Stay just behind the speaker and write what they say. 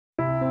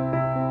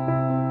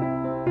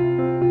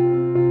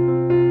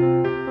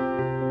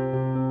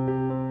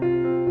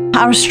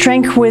Our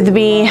strength would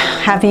be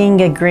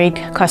having a great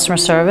customer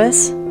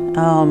service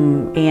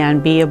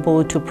and be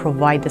able to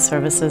provide the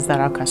services that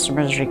our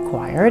customers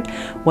required,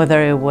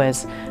 whether it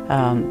was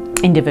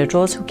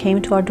individuals who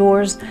came to our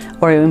doors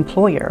or an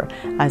employer.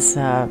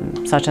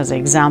 Such as an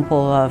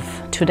example of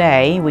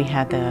today, we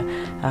had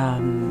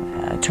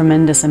a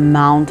tremendous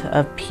amount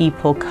of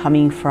people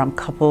coming from a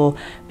couple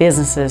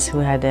businesses who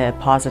had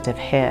positive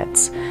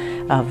hits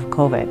of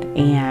COVID,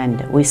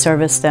 and we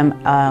serviced them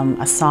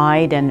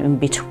aside and in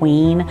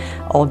between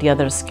all the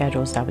other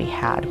schedules that we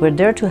had. We're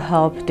there to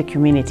help the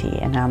community,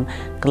 and I'm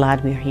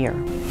glad we're here.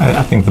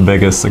 I think the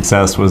biggest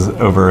success was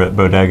over at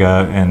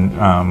Bodega,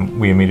 and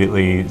we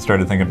immediately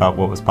started thinking about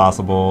what was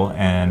possible,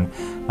 and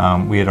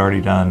we had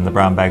already done the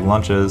brown bag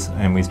lunches,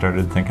 and we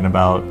started thinking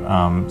about,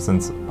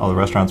 since all the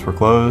restaurants were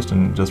closed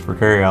and just for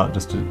carryout,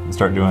 just to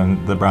start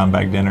doing the brown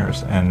bag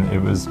dinners, and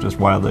it was just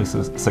wildly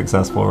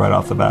successful right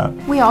off the bat.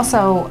 We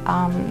also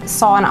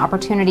saw an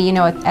opportunity, you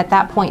know, at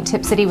that point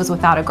Tipp City was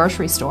without a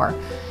grocery store.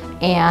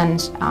 And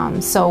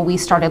so we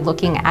started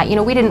looking at, you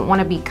know, we didn't want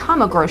to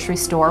become a grocery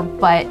store,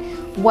 but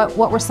what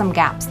were some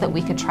gaps that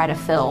we could try to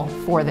fill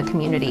for the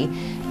community?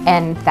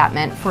 And that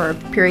meant for a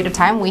period of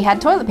time we had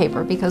toilet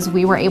paper because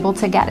we were able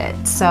to get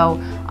it. So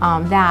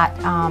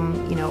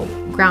you know,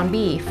 ground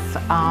beef,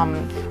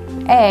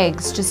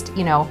 eggs, just,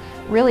 you know,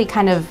 really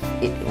kind of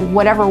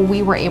whatever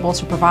we were able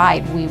to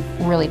provide, we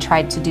really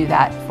tried to do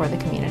that for the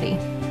community.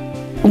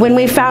 When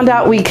we found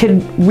out we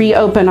could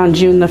reopen on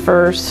June the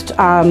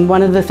 1st,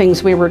 one of the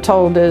things we were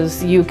told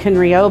is you can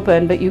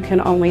reopen, but you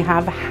can only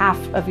have half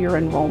of your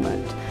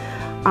enrollment,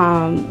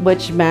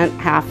 which meant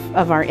half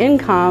of our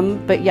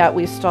income, but yet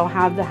we still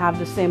had to have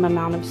the same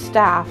amount of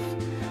staff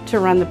to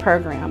run the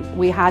program.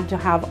 We had to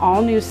have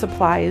all new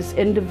supplies,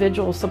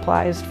 individual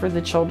supplies for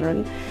the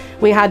children.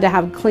 We had to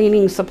have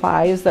cleaning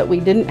supplies that we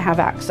didn't have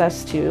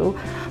access to.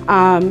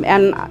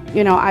 And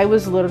you know, I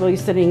was literally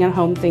sitting at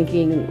home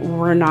thinking,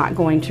 we're not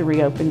going to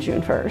reopen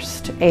June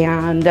 1st.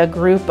 And a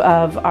group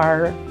of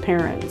our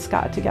parents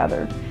got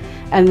together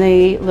and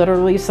they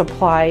literally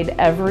supplied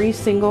every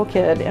single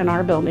kid in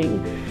our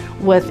building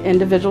with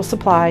individual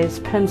supplies,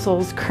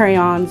 pencils,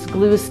 crayons,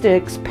 glue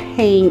sticks,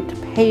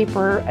 paint,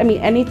 paper, I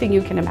mean, anything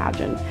you can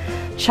imagine.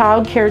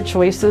 Child Care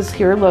Choices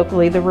here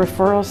locally, the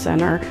referral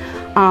center,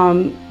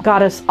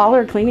 got us all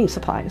our cleaning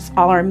supplies,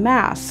 all our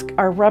masks,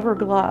 our rubber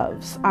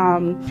gloves.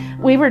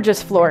 We were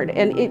just floored,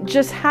 and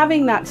just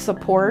having that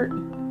support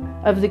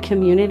of the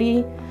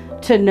community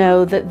to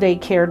know that they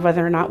cared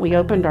whether or not we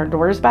opened our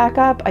doors back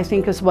up, I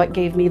think is what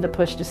gave me the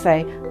push to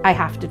say, I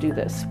have to do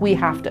this. We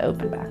have to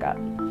open back up.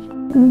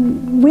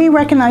 We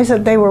recognized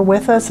that they were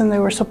with us and they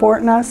were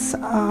supporting us.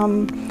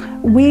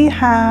 We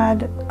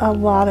had a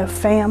lot of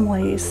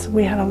families.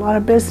 We had a lot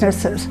of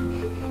businesses.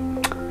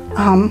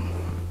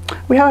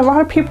 We had a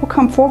lot of people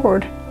come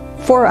forward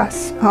for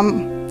us.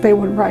 They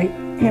would write,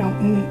 you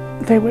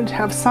know, they would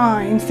have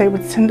signs, they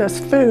would send us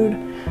food.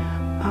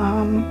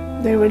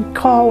 They would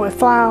call with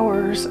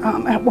flowers.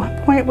 At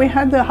one point we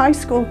had the high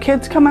school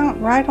kids come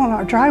out right on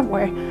our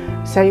driveway,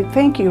 say,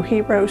 thank you,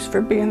 heroes,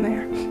 for being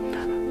there.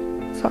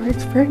 Sorry,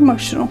 it's very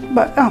emotional,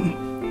 but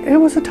it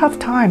was a tough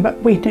time,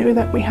 but we knew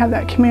that we had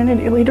that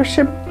community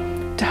leadership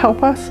to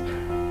help us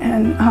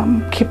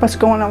and keep us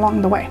going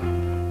along the way.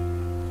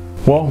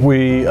 Well,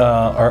 we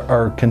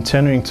are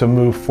continuing to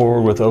move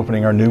forward with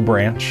opening our new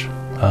branch.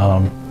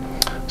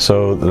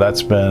 So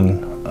that's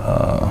been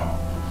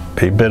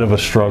a bit of a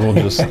struggle,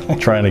 just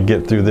trying to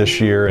get through this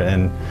year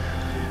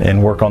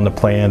and work on the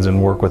plans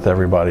and work with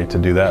everybody to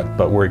do that.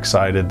 But we're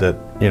excited that,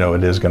 you know,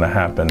 it is going to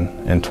happen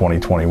in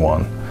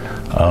 2021.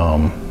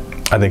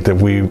 I think that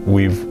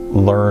we've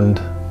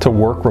learned to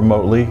work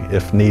remotely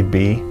if need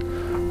be,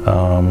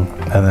 and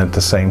at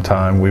the same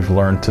time we've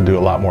learned to do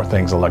a lot more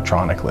things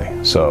electronically.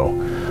 So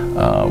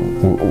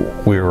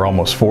we were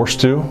almost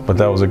forced to, but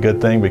that was a good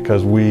thing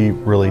because we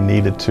really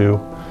needed to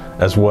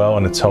as well,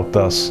 and it's helped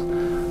us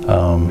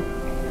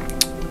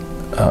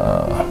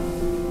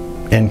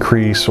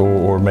increase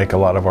or make a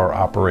lot of our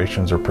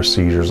operations or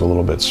procedures a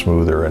little bit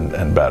smoother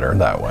and better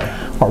that way.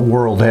 Our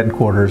world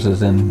headquarters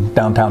is in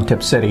downtown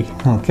Tipp City,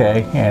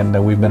 okay,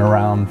 and we've been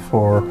around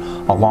for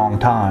a long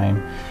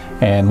time,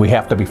 and we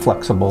have to be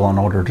flexible in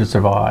order to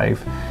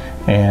survive.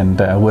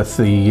 And with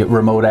the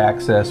remote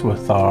access,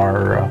 with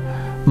our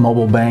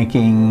mobile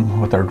banking,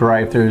 with our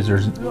drive-thrus,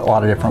 there's a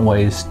lot of different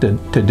ways to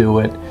do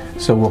it.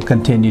 So we'll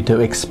continue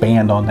to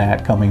expand on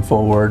that coming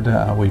forward.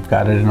 We've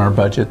got it in our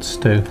budgets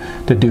to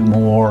do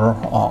more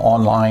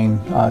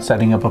online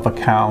setting up of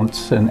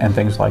accounts and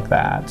things like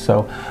that.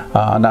 So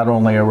not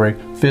only are we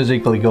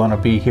physically going to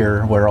be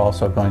here, we're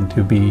also going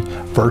to be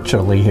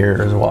virtually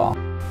here as well.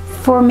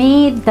 For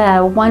me,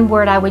 the one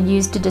word I would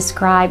use to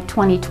describe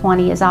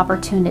 2020 is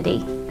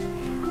opportunity.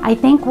 I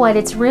think what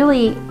it's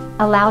really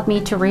allowed me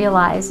to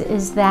realize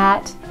is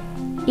that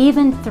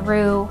even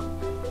through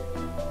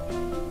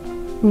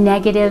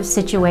negative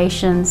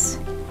situations,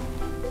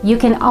 you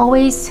can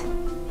always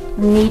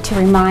need to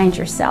remind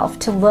yourself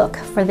to look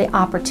for the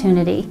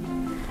opportunity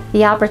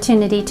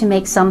to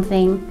make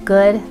something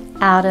good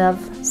out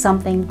of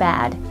something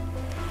bad.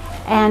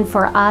 And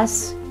for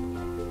us,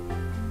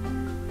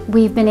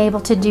 we've been able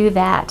to do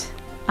that.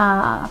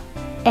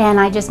 And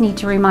I just need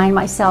to remind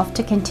myself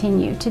to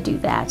continue to do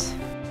that.